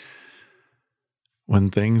 When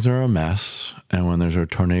things are a mess and when there's a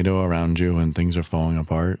tornado around you and things are falling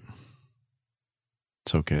apart,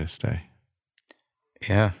 it's okay to stay.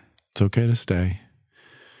 Yeah. It's okay to stay.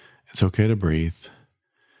 It's okay to breathe.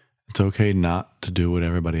 It's okay not to do what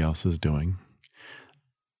everybody else is doing.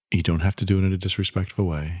 You don't have to do it in a disrespectful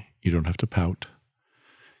way. You don't have to pout.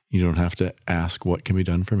 You don't have to ask what can be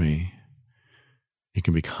done for me. You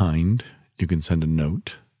can be kind. You can send a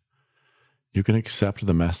note. You can accept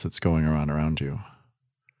the mess that's going around you.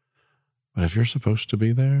 But if you're supposed to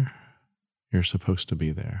be there, you're supposed to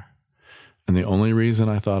be there. And the only reason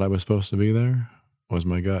I thought I was supposed to be there was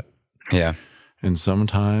my gut. Yeah. And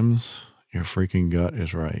sometimes your freaking gut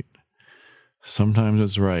is right. Sometimes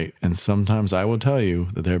it's right. And sometimes I will tell you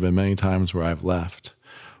that there have been many times where I've left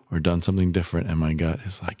or done something different and my gut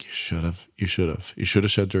is like, you should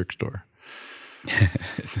have said Dirk Store.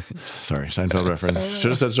 Sorry, Seinfeld reference. Should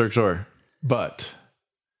have said Dirk Store. But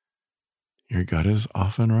your gut is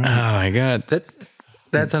often right. Oh my God.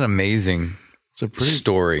 That's an amazing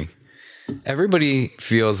story. Everybody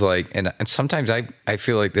feels like, and sometimes I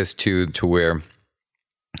feel like this too, to where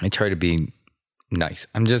I try to be nice.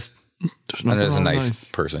 I'm just a nice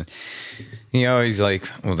person. You know, he's like,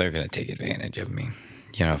 well, they're going to take advantage of me.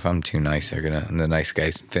 You know, if I'm too nice, the nice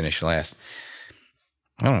guys finish last.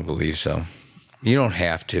 I don't believe so. You don't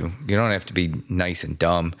have to. You don't have to be nice and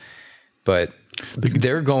dumb, but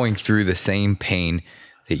they're going through the same pain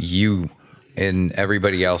that you and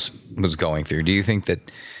everybody else was going through, do you think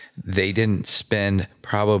that they didn't spend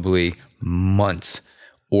probably months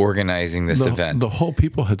organizing this event? The whole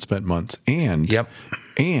people had spent months, and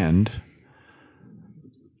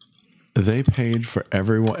they paid for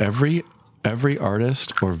everyone, every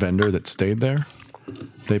artist or vendor that stayed there.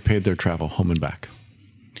 They paid their travel home and back,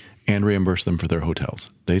 and reimbursed them for their hotels.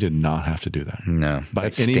 They did not have to do that. No,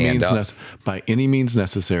 by any means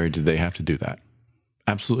necessary did they have to do that?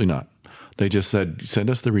 Absolutely not. They just said, send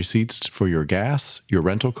us the receipts for your gas, your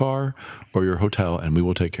rental car, or your hotel, and we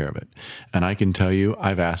will take care of it. And I can tell you,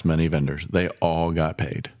 I've asked many vendors. They all got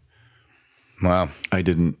paid. Wow. I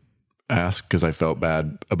didn't ask because I felt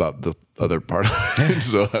bad about the other part of it.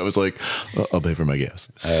 So I was like, I'll pay for my gas.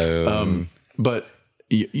 But,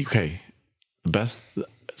 okay,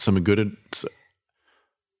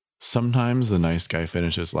 sometimes the nice guy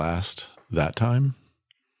finishes last that time,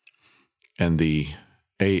 and the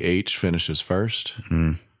AH finishes first.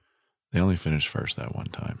 They only finished first that one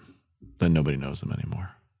time. Then nobody knows them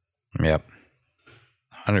anymore. Yep.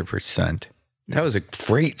 100%. That was a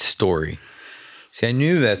great story. See, I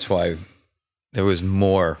knew that's why there was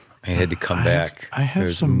more. I had to come back.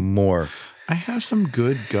 There's some more. I have some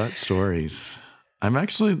good gut stories. I'm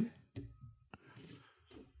kind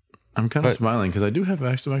of smiling because I do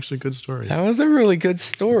have some actually good stories. That was a really good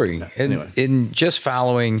story. Yeah, and anyway. in just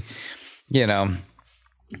following,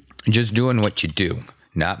 just doing what you do,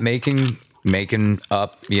 not making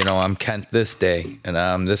up, I'm Kent this day and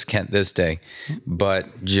I'm this Kent this day,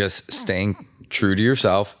 but just staying true to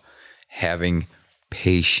yourself, having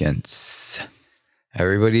patience.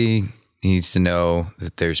 Everybody needs to know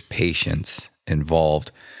that there's patience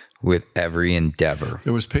involved with every endeavor.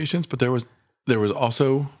 There was patience, but there was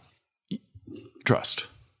also trust.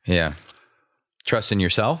 Yeah. Trust in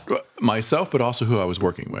yourself? Myself, but also who I was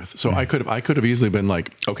working with. So I could have easily been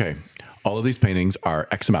like, okay, all of these paintings are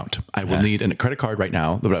X amount. I will need a credit card right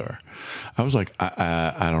now, whatever. I was like,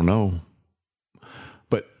 I don't know.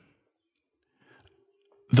 But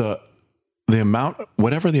the amount,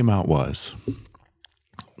 whatever the amount was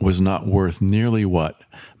not worth nearly what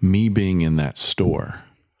me being in that store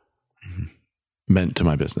meant to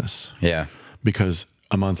my business. Yeah. Because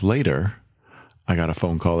a month later, I got a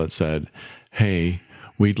phone call that said, hey,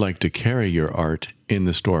 we'd like to carry your art in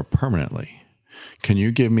the store permanently. Can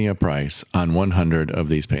you give me a price on 100 of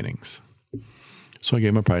these paintings? So I gave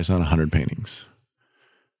him a price on 100 paintings.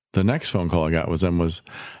 The next phone call I got was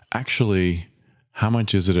actually, how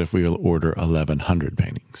much is it if we order 1,100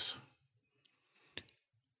 paintings?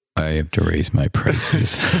 I have to raise my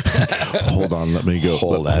prices. Hold on, let me go.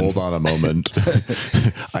 Hold on a moment.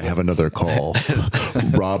 I have another call.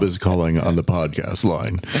 Rob is calling on the podcast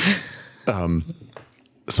line.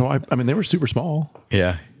 So I mean, they were super small.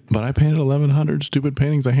 Yeah. But I painted 1,100 stupid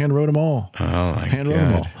paintings. I hand wrote them all. Oh, my hand wrote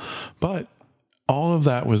them all. But all of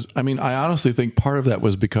that was, I mean, I honestly think part of that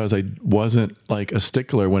was because I wasn't like a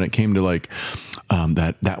stickler when it came to like,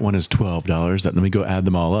 that one is $12. Let me go add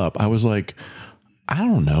them all up. I was like, I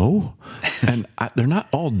don't know. And they're not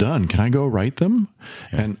all done. Can I go write them?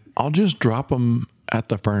 Yeah. And I'll just drop them at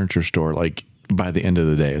the furniture store, like by the end of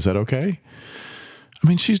the day. Is that okay? I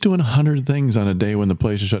mean, she's doing 100 things on a day when the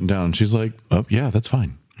place is shutting down. And she's like, oh yeah, that's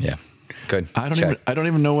fine. Yeah. Good. I don't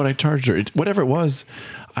even know what I charged her. Whatever it was,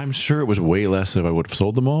 I'm sure it was way less than if I would have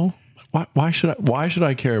sold them all. Why should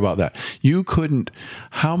I care about that? You couldn't,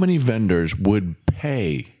 how many vendors would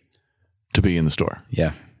pay to be in the store?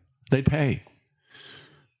 Yeah. They'd pay.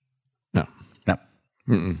 No.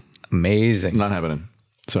 Mm-mm. Amazing. Not happening.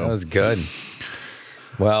 So that was good.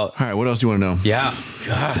 Well, all right. What else do you want to know? Yeah.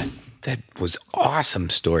 God, that was awesome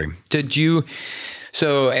story.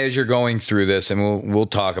 So as you're going through this, and we'll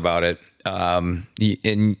talk about it,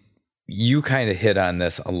 and you kind of hit on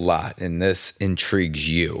this a lot, and this intrigues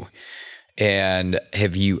you. And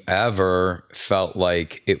have you ever felt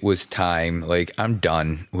like it was time, like I'm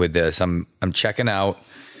done with this, I'm checking out,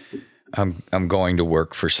 I'm going to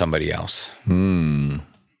work for somebody else?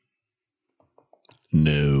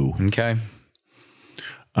 No. Okay.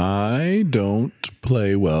 I don't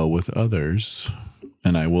play well with others,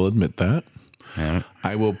 and I will admit that. Yeah.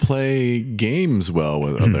 I will play games well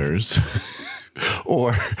with others,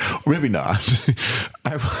 or maybe not.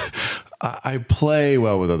 I play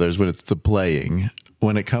well with others when it's the playing.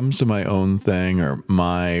 When it comes to my own thing or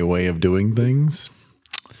my way of doing things,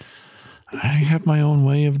 I have my own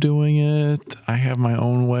way of doing it. I have my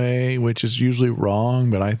own way, which is usually wrong,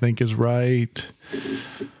 but I think is right.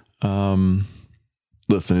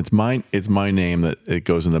 Listen, it's my name that it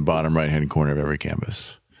goes in the bottom right-hand corner of every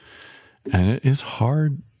canvas. And it is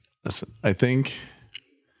hard. Listen, I think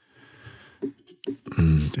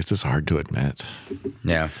It's just hard to admit.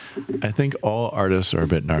 Yeah. I think all artists are a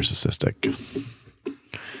bit narcissistic.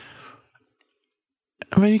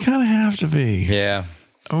 I mean, you kind of have to be. Yeah.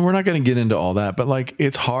 I mean, we're not going to get into all that, but like,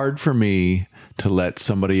 it's hard for me to let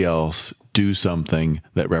somebody else do something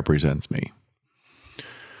that represents me.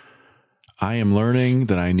 I am learning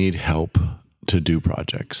that I need help to do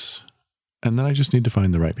projects, and then I just need to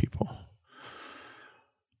find the right people.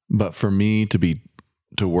 But for me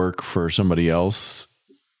to work for somebody else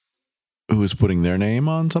who is putting their name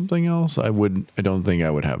on something else, I don't think I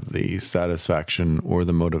would have the satisfaction or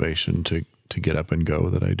the motivation to get up and go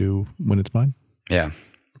that I do when it's mine. Yeah.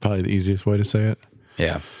 Probably the easiest way to say it.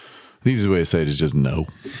 Yeah. The easiest way to say it is just no.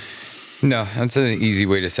 No, that's an easy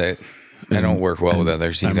way to say it. I don't work well with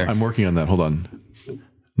others either. I'm working on that. Hold on.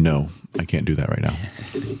 No, I can't do that right now.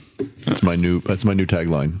 That's my new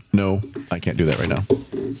tagline. No, I can't do that right now.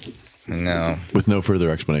 No. With no further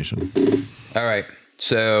explanation. All right.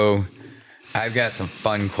 So I've got some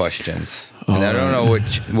fun questions. And I don't know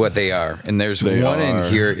what they are. And there's one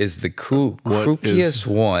in here is the kookiest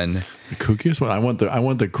one. The kookiest one? I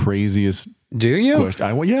want the craziest. Do you? Question.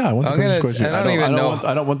 I want the craziest question. I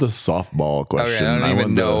don't want the softball question. Okay, I don't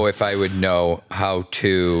even know if I would know how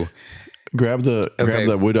to grab the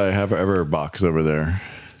would I have ever box over there.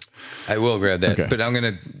 I will grab that, okay. But I'm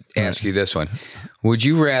going to ask you this one. Would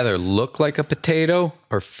you rather look like a potato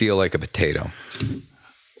or feel like a potato?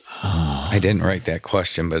 I didn't write that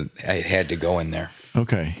question, but I had to go in there.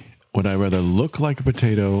 Okay. Would I rather look like a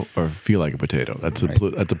potato or feel like a potato? That's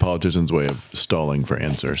a politician's way of stalling for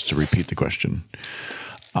answers, to repeat the question.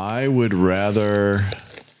 I would rather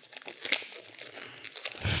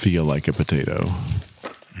feel like a potato.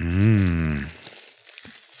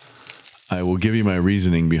 I will give you my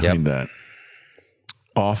reasoning behind that.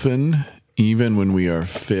 Often, even when we are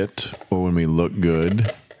fit or when we look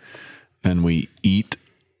good and we eat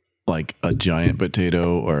like a giant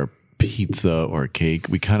potato or pizza or cake,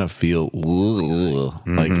 we kind of feel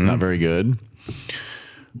like not very good,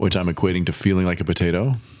 which I'm equating to feeling like a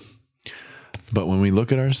potato. But when we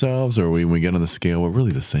look at ourselves or when we get on the scale, we're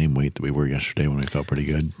really the same weight that we were yesterday when we felt pretty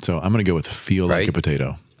good. So I'm going to go with feel like a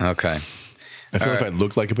potato. Okay. I feel if I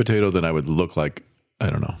looked like a potato, then I would look like, I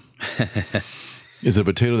don't know. Is it a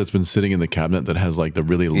potato that's been sitting in the cabinet that has like the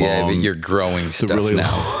really long... Yeah, but you're growing stuff really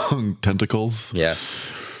now. Long tentacles? Yes.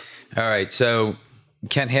 All right, so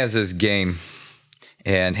Kent has this game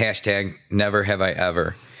and hashtag never have I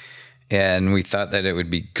ever. And we thought that it would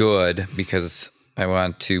be good because I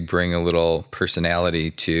want to bring a little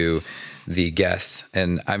personality to the guests.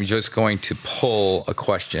 And I'm just going to pull a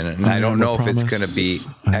question. And I don't know if it's going to be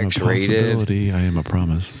X-rated. I am a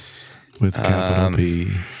promise with capital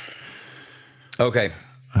P. Okay.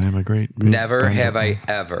 I am a great... Never have I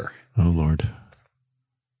ever... Oh, Lord.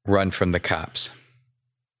 Run from the cops.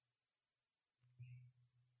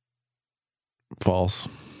 False.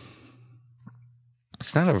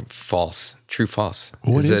 It's not a false. True false.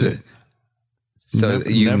 What is it? So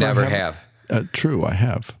you never have. True, I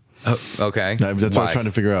have. Oh, okay. That's what I was trying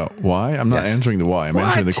to figure out. Why? I'm not answering the why. I'm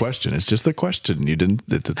answering the question. It's just the question. You didn't.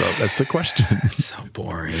 That's the question. So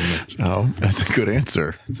boring. Oh, that's a good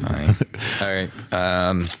answer. Fine. All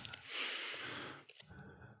right.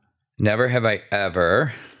 Never have I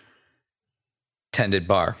ever tended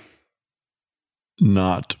bar.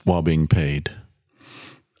 Not while being paid.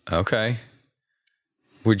 Okay.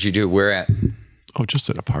 Would you do it? Where at? Oh, just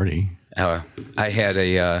at a party. I had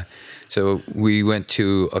a. So we went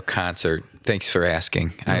to a concert. Thanks for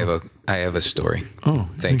asking. Oh. I have a story. Oh,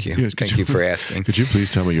 thank you. Yes, thank you for asking. Could you please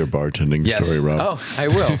tell me your bartending story, Rob? Oh, I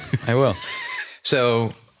will. I will.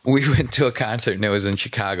 So we went to a concert and it was in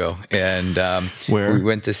Chicago. And where? We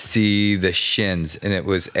went to see the Shins and it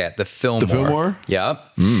was at the Fillmore. The Fillmore? Yep.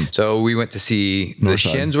 So we went to see the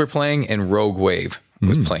Shins were playing and Rogue Wave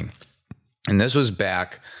was playing. And this was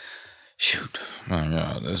back, I don't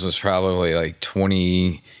know, this was probably like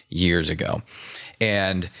 20 years ago.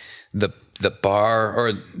 And the bar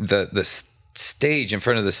or the stage in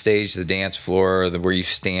front of the stage, the dance floor, where you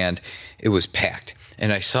stand, it was packed.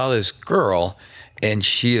 And I saw this girl and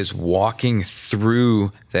she is walking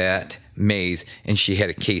through that maze and she had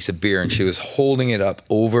a case of beer and she was holding it up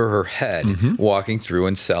over her head, walking through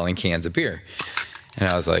and selling cans of beer. And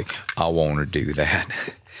I was like, I want to do that.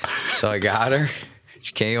 So I got her.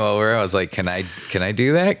 She came over. I was like, can I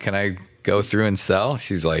do that? Can I go through and sell?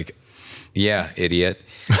 She's like, yeah, idiot.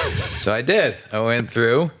 So I did. I went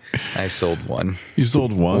through. I sold one. You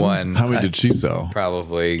sold one? One. How many did she sell?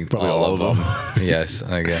 Probably all of them. Yes,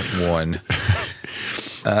 I got one.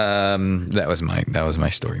 That was my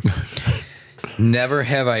story. Never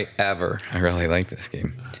have I ever, I really like this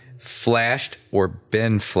game, flashed or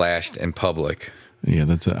been flashed in public? Yeah,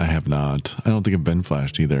 I have not. I don't think I've been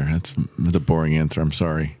flashed either. That's a boring answer. I'm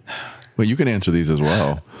sorry. Well, you can answer these as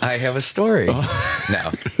well. I have a story.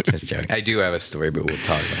 No, just joking. I do have a story, but we'll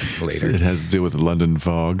talk about it later. It has to do with London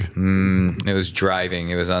fog. It was driving.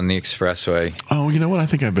 It was on the expressway. Oh, you know what? I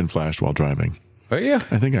think I've been flashed while driving. Oh, yeah.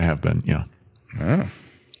 I think I have been, yeah. Oh.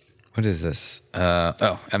 What is this?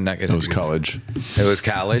 I'm not going to. It was college. It was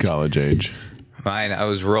college? College age. Mine, I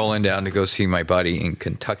was rolling down to go see my buddy in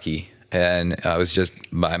Kentucky, and I was just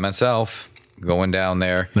by myself going down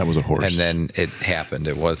there. That was a horse. And then it happened.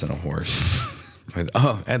 It wasn't a horse.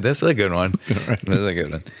 Oh, and this is a good one. This is a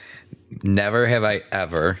good one. Never have I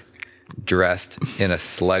ever dressed in a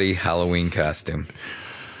slutty Halloween costume.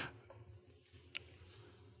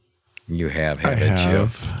 You have, haven't I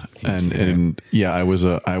have. you? And yeah, I was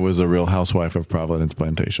a Real Housewife of Providence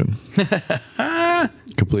Plantation.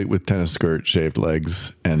 Complete with tennis skirt, shaved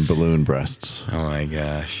legs, and balloon breasts. Oh my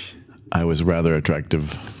gosh. I was rather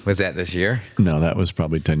attractive. Was that this year? No, that was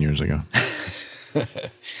probably 10 years ago.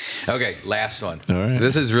 Okay, last one. All right.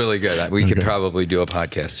 This is really good. We could probably do a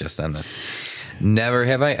podcast just on this. Never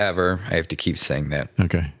have I ever, I have to keep saying that.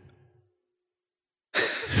 Okay.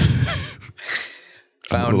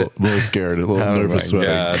 Found I'm a little scared, a little nervous sweating.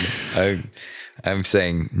 God. I'm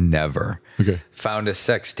saying never. Okay. Found a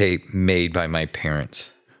sex tape made by my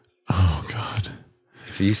parents. Oh, God.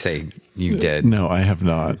 If you say you did. No, I have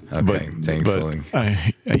not. Okay, thankfully. But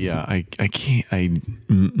I can't,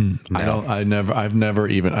 No. I've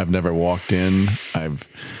never walked in.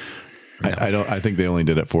 I think they only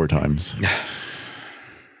did it 4 times.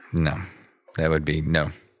 No, that would be no.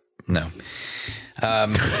 No.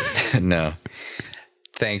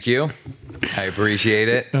 Thank you. I appreciate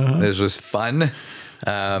it. This was fun.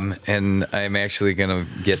 And I'm actually going to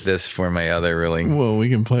get this for my other really We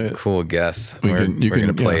can play it. cool guests. We're going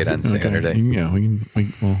to play it on Saturday. Okay. Yeah,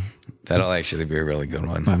 well, That'll actually be a really good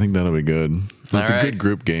one. I think that'll be good. It's a right. good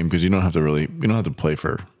group game because you don't have to play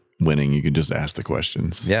for winning. You can just ask the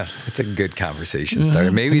questions. Yeah, it's a good conversation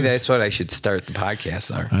starter. Maybe that's what I should start the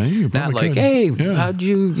podcast on. You Not probably like, could. hey, Yeah. how'd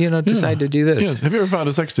you decide to do this? Yes. Have you ever found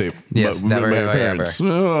a sex tape? Yes, never by have your I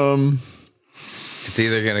parents? It's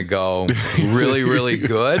either going to go really, really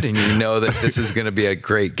good, and you know that this is going to be a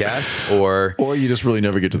great guest, or Or you just really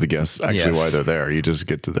never get to the guests actually Yes. why they're there. You just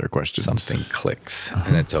get to their questions. something clicks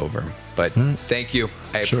and it's over. But thank you.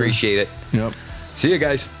 I Sure. appreciate it. Yep. See you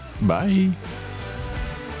guys. Bye.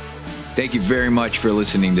 Thank you very much for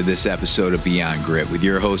listening to this episode of Beyond Grit with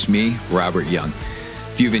your host, me, Robert Young.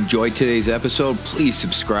 If you've enjoyed today's episode, please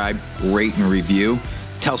subscribe, rate, and review.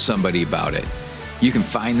 Tell somebody about it. You can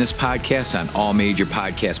find this podcast on all major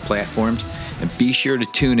podcast platforms, and be sure to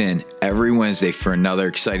tune in every Wednesday for another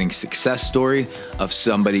exciting success story of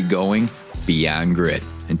somebody going beyond grit.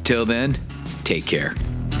 Until then, take care.